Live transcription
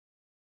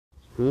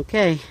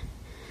Okay,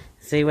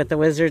 see what the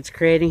wizard's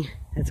creating?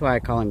 That's why I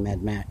call him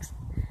Mad Max.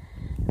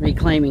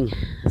 Reclaiming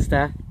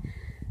stuff.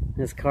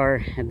 This car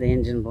had the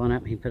engine blown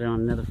up. He put it on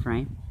another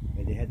frame.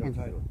 And they had no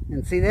title.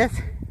 And see this?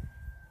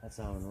 That's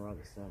how in the rock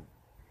is done.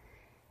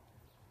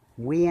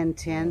 We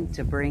intend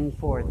to bring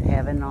forth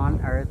heaven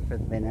on earth for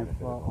the benefit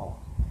of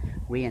all.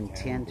 We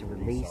intend to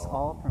release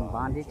all from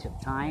bondage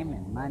of time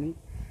and money,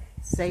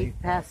 safe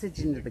passage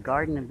into the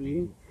Garden of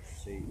Eden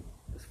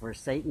for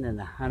Satan and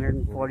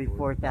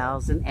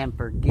 144,000, and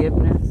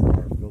forgiveness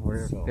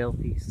for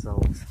filthy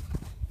souls.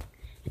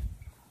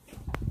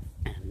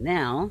 And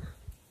now,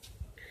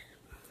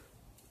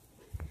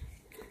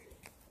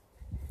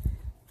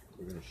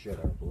 we're going to shed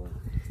our blood.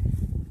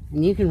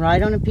 And you can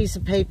write on a piece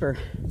of paper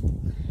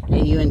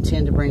that you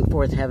intend to bring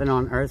forth heaven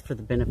on earth for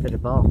the benefit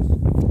of all.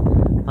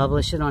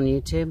 Publish it on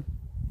YouTube.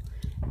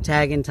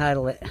 Tag and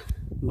title it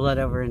Blood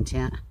Over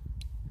Intent.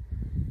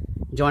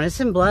 Join us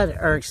in blood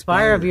or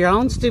expire of your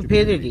own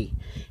stupidity.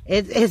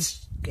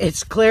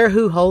 It's clear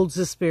who holds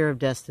the spear of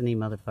destiny,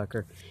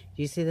 motherfucker.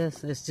 Do you see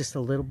this? It's just a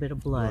little bit of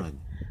blood.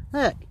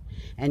 Look.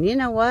 And you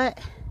know what?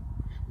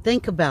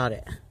 Think about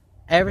it.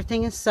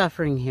 Everything is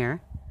suffering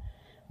here.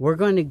 We're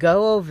going to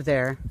go over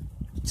there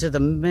to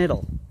the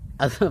middle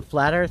of the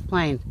flat earth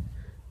plane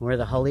where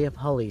the Holy of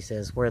Holies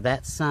is, where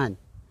that sun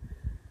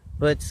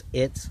puts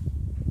its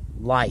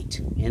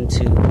light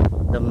into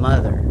the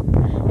mother,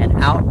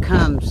 and out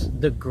comes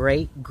the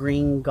great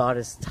green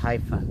goddess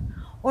Typhon,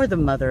 or the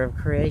mother of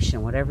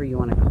creation, whatever you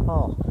want to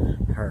call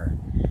her.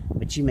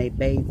 But you may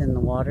bathe in the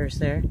waters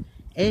there.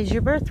 It is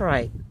your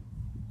birthright.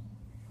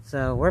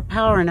 So we're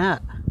powering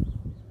up.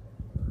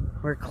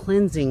 We're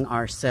cleansing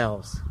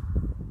ourselves.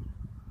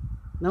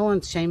 No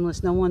one's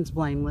shameless, no one's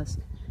blameless.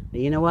 But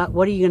you know what?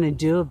 What are you going to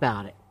do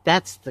about it?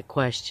 That's the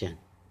question.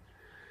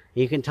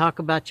 You can talk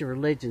about your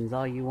religions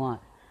all you want.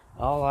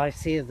 All I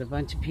see is a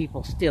bunch of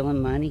people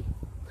stealing money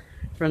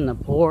from the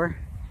poor,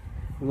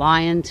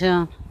 lying to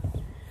them,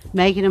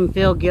 making them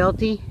feel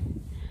guilty,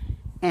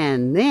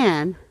 and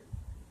then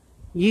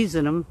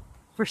using them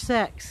for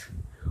sex,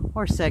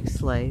 or sex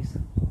slaves,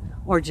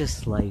 or just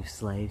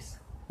slaves.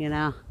 You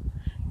know,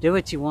 do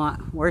what you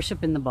want.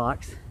 Worship in the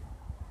box.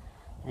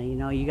 And you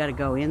know, you got to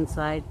go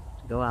inside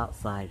to go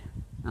outside.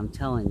 I'm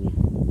telling you.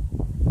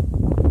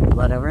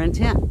 Blood over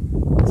intent.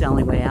 It's the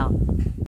only way out.